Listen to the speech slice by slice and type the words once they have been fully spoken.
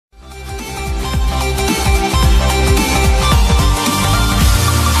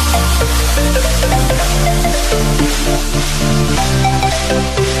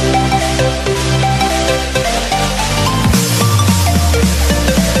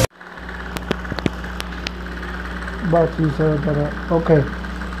about to say that. Okay.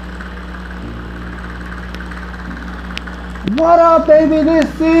 What up, baby? This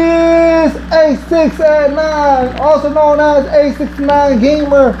is A689, also known as A69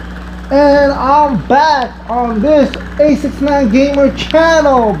 Gamer, and I'm back on this A69 Gamer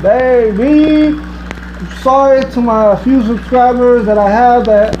channel, baby. Sorry to my few subscribers that I have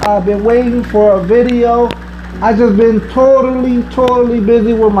that I've been waiting for a video. I just been totally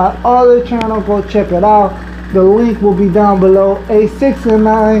busy with my other channel. Go check it out. The link will be down below.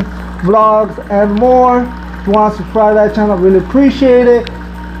 A689 vlogs and more. If you want to subscribe to that channel, really appreciate it.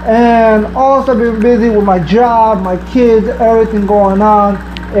 And also been busy with my job, my kids, everything going on.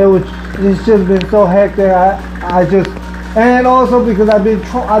 It's just been so hectic. And also because I've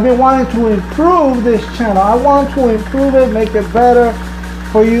been wanting to improve this channel. I want to improve it, make it better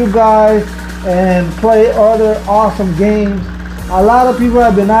for you guys, and play other awesome games. A lot of people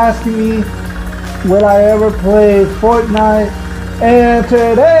have been asking me, will I ever play Fortnite? And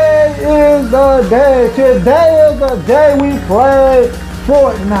today is the day. Today is the day we play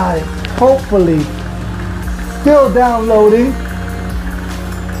Fortnite. Hopefully. Still downloading.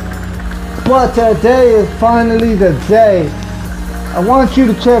 But today is finally the day. I want you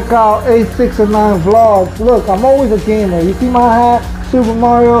to check out A609 vlogs. Look, I'm always a gamer. You see my hat, Super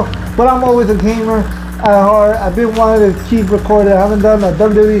Mario, but I'm always a gamer at heart. I've been wanting to keep recording. I haven't done a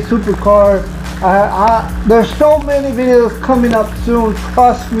WWE Supercard. There's so many videos coming up soon.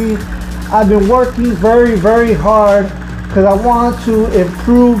 Trust me. I've been working very hard because I want to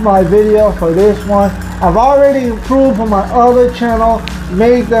improve my video for this one. I've already improved on my other channel,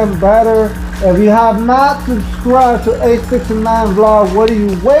 made them better. If you have not subscribed to A69 vlog, what are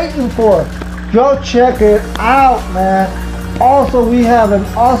you waiting for? Go check it out, man. Also, we have an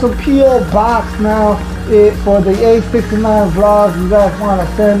awesome PO box now for the A69 vlogs. You guys want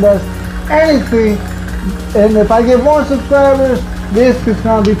to send us anything, and if I get more subscribers, this is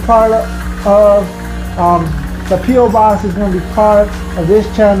going to be part of the PO box is going to be part of this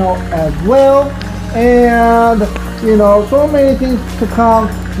channel as well. And you know, so many things to come.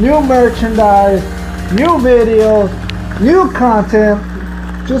 New merchandise, new videos, new content,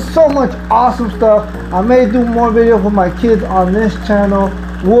 just so much awesome stuff. I may do more videos with my kids on this channel.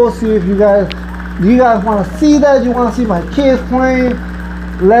 We'll see if you guys want to see that. You want to see my kids playing?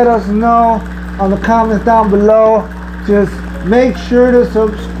 Let us know on the comments down below. Just make sure to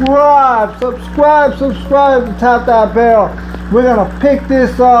subscribe, and tap that bell. We're gonna pick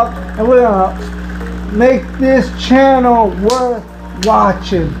this up and we're gonna make this channel worth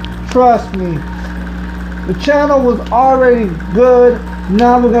watching. Trust me. The channel was already good.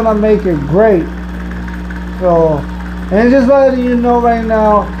 Now we're gonna make it great. So, and just letting you know right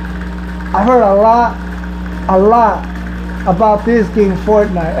now, I heard a lot about this game,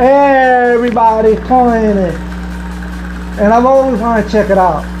 Fortnite. Everybody's playing it, and I've always wanted to check it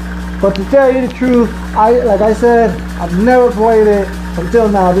out. But to tell you the truth, like I said, I've never played it until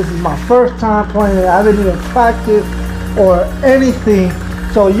now. This is my first time playing it. I haven't even practiced or anything.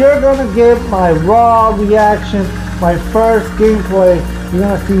 So you're gonna get my raw reaction, my first gameplay. You're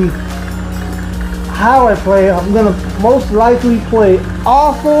gonna see how I play. I'm gonna most likely play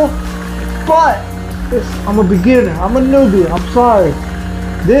awful, but I'm a beginner. I'm a newbie. I'm sorry.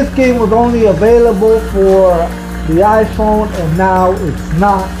 This game was only available for the iPhone, and now it's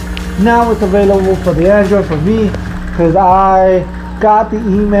not. Now it's available for the Android for me, because I got the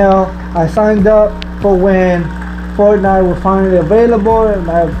email. I signed up for when Fortnite was finally available, and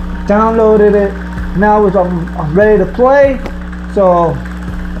I downloaded it. Now I'm ready to play. So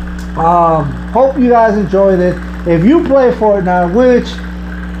hope you guys enjoy this. If you play Fortnite, which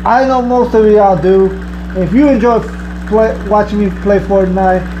I know most of y'all do, if you enjoy watching me play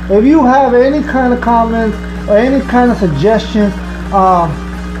Fortnite, if you have any kind of comments or any kind of suggestions,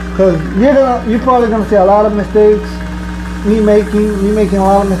 because you're probably gonna see a lot of mistakes, me making a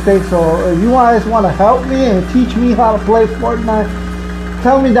lot of mistakes. So if you guys want to help me and teach me how to play Fortnite,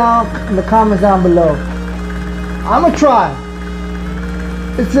 tell me down in the comments down below. I'm gonna try.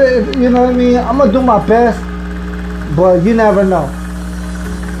 You know what I mean? I'm gonna do my best, but you never know.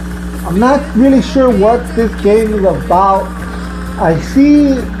 I'm not really sure what this game is about. I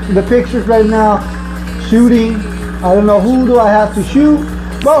see the pictures right now, shooting. I don't know who do I have to shoot,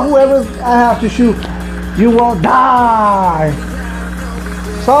 but whoever I have to shoot, you won't die.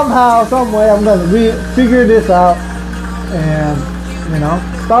 Somehow, some way, I'm gonna figure this out, and you know,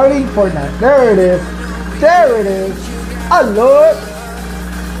 starting Fortnite. There it is. There it is. I love it.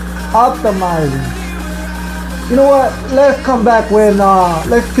 Optimizing. You know what? Let's come back when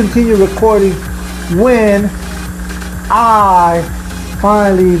let's continue recording when I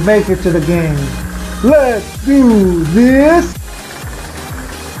finally make it to the game. Let's do this.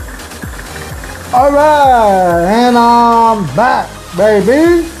 Alright, and I'm back,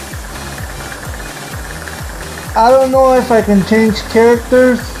 baby. I don't know if I can change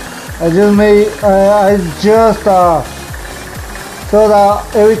characters. I just filled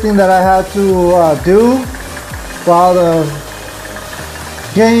out everything that I had to do while the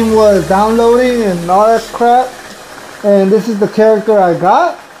game was downloading and all that crap. And this is the character I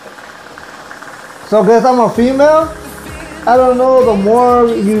got. So I guess I'm a female. I don't know, the more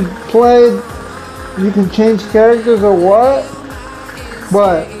you play, you can change characters or what.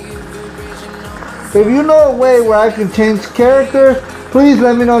 But if you know a way where I can change characters, please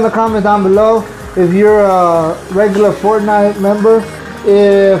let me know in the comments down below. If you're a regular Fortnite member,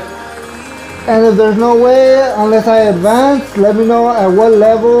 if there's no way unless I advance, let me know at what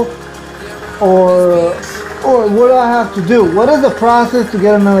level or what do I have to do. What is the process to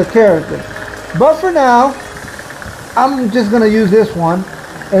get another character? But for now, I'm just gonna use this one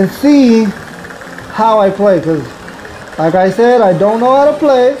and see how I play, because like I said, I don't know how to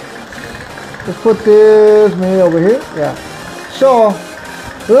play. Let's put this maybe over here. Yeah. So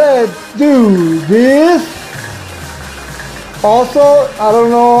let's do this. Also, I don't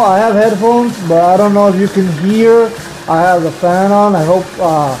know, I have headphones, but I don't know if you can hear. I have the fan on. I hope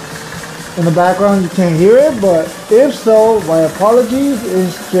in the background you can't hear it, but if so, my apologies.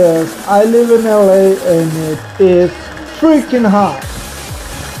 It's just I live in LA and it is freaking hot.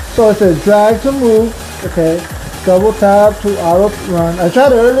 So it says drag to move. Okay. Double tap to auto run. I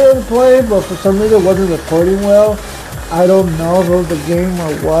tried earlier to play, but for some reason it wasn't recording well. I don't know if it was the game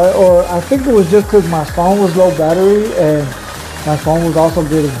or what, or I think it was just because my phone was low battery and my phone was also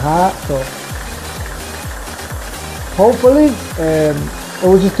getting hot. So hopefully, it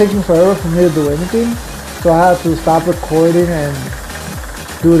was just taking forever for me to do anything. So I had to stop recording and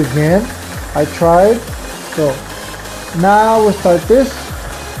do it again. I tried. So now we'll start this.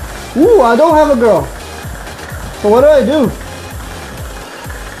 Ooh, I don't have a girl. So what do?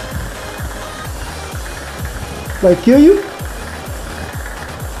 Like kill you?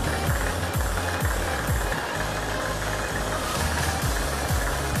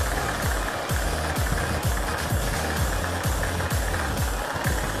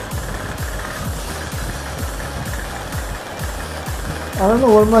 I don't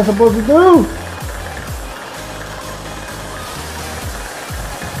know, what am I supposed to do?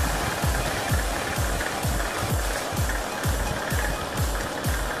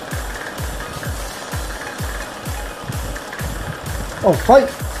 Oh, fight!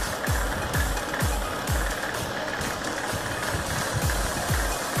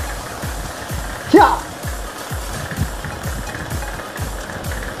 Yeah!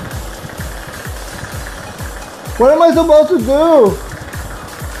 What am I supposed to do?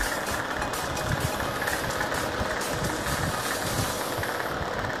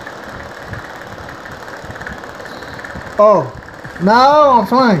 Oh, now I'm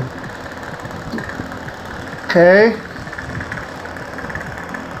fine. Okay.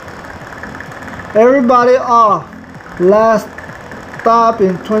 Everybody off. Last stop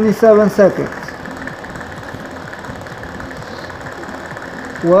in 27 seconds.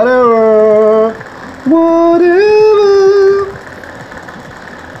 Whatever. Whatever.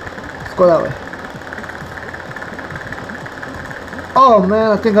 Let's go that way. Oh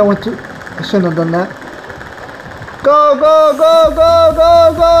man, I think I went too. I shouldn't have done that. Go, go, go, go,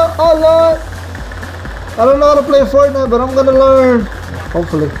 go, go. Oh Lord. I don't know how to play Fortnite, but I'm gonna learn.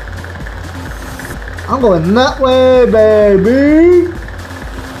 Hopefully. I'm going that way, baby.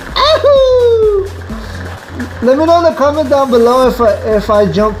 Ahoo! Let me know in the comments down below if I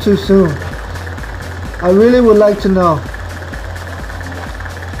jump too soon. I really would like to know.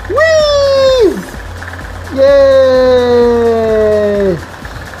 Whee! Yay!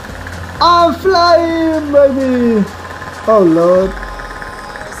 I'm flying, baby. Oh Lord.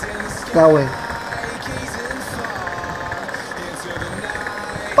 That way.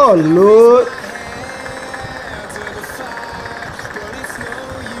 Oh Lord.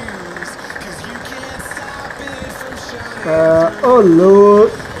 Oh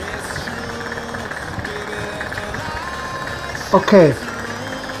Lord. Okay.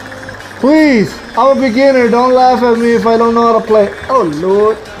 Please, I'm a beginner. Don't laugh at me if I don't know how to play. Oh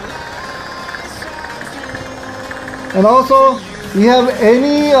Lord. And also, you have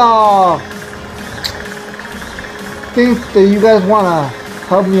any things that you guys want to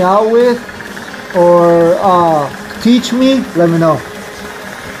help me out with or teach me? Let me know.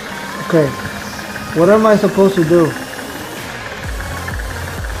 Okay. What am I supposed to do?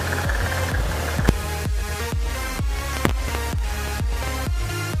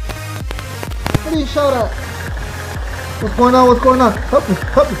 getting shot at. What's going on? What's going on? Help me,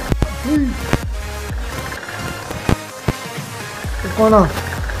 please. What's going on?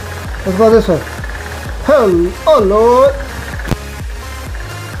 Let's go this way. Hell, oh Lord.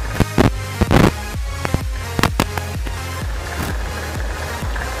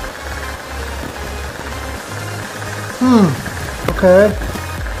 Okay.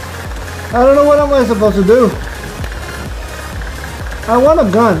 I don't know what am I supposed to do. I want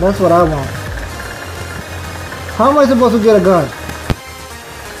a gun, that's what I want. How am I supposed to get a gun?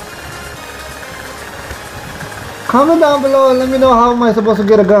 Comment down below and let me know how am I supposed to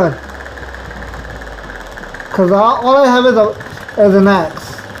get a gun. Cause all I have is an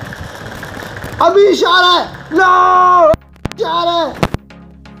axe. I'm being shot at! No! Shot at!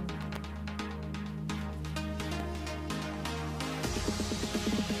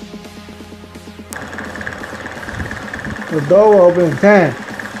 The door will open in 10,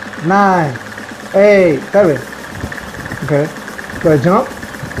 9, 8, 7. Okay. Do I jump?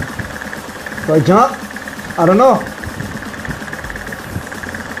 Do I jump? I don't know.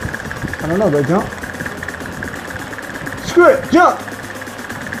 Do I jump? Screw it! Jump!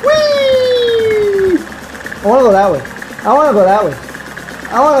 Whee! I wanna go that way. I wanna go that way.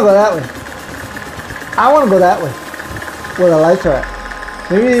 I wanna go that way. I wanna go that way. Where the lights are at.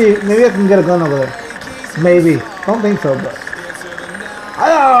 Maybe I can get a gun over there. Maybe. Don't think so, but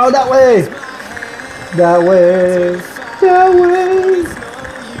oh, that way, that way, that way.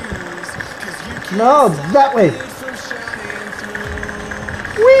 No, that way.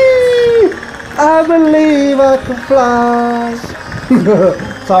 Whee! I believe I can fly.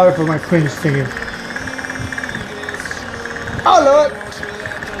 Sorry for my cringe singing. Oh Lord.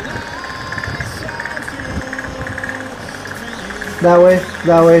 That way,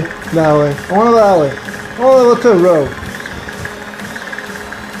 that way, that way. I wanna go that way. I wanna go to the road.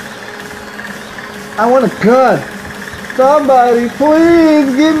 I want a gun. Somebody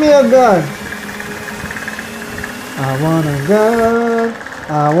please give me a gun. I want a gun.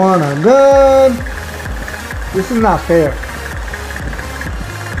 I want a gun. This is not fair.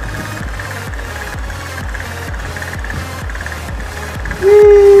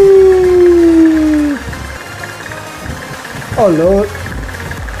 Whee! Oh Lord.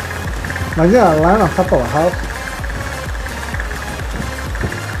 Am I gonna land on top of a house?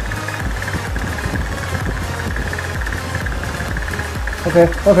 Okay.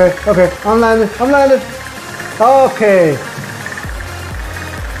 I'm landing. Okay.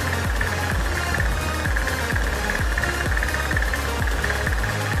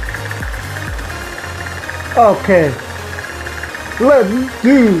 Okay. Let's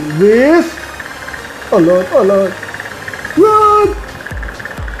do this. Oh Lord. Run!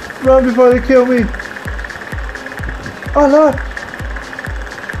 Run before they kill me. Oh Lord.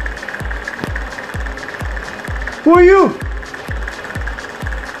 Who are you?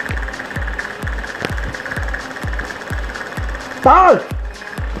 Dog!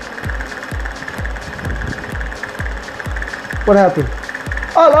 What happened?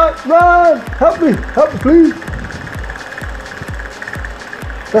 Oh Lord, run! Help me, please.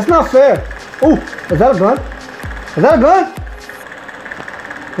 That's not fair. Oh, is that a gun? Is that a gun?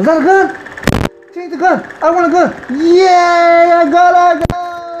 Is that a gun? Change the gun. I want a gun. Yay! I got a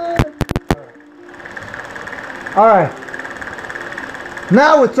gun. All right.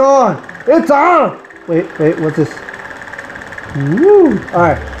 Now it's on. It's on. Wait. What's this? Woo. All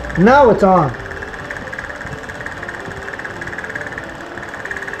right. Now it's on.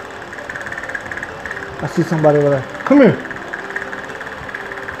 I see somebody over there. Come here.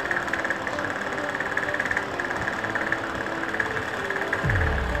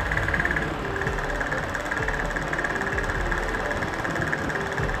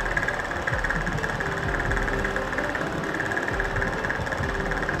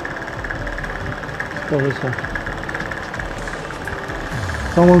 Go this way.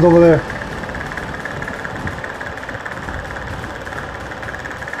 Someone's over there.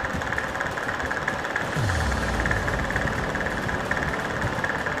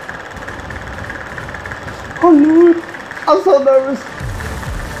 Oh Lord, I'm so nervous.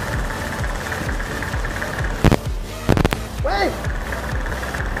 Wait!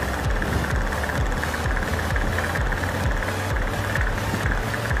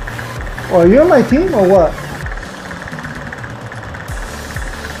 Oh, are you on my team or what?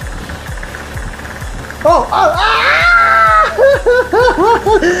 Oh! Ah!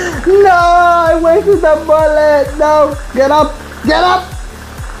 No! I wasted the bullet! No! Get up! Get up!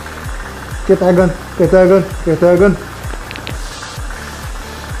 Get that gun! Get that gun! Get that gun!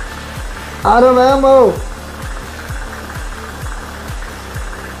 Out of ammo!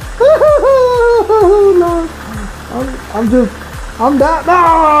 No. I'm that.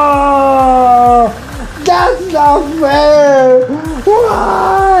 No! That's not fair!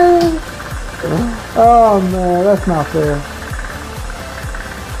 Why? Oh man, that's not fair.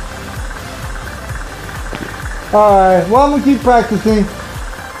 Alright, well I'm gonna keep practicing.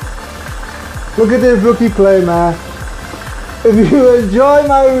 Look at this rookie play, man. If you enjoy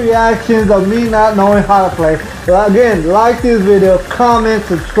my reactions of me not knowing how to play, again, like this video, comment,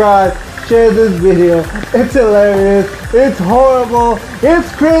 subscribe, share this video. It's hilarious, it's horrible,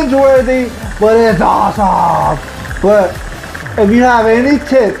 it's cringeworthy, but it's awesome. But if you have any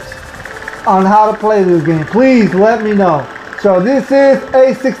tips on how to play this game, please let me know. So this is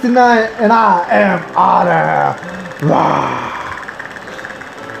A69 and I am out of here.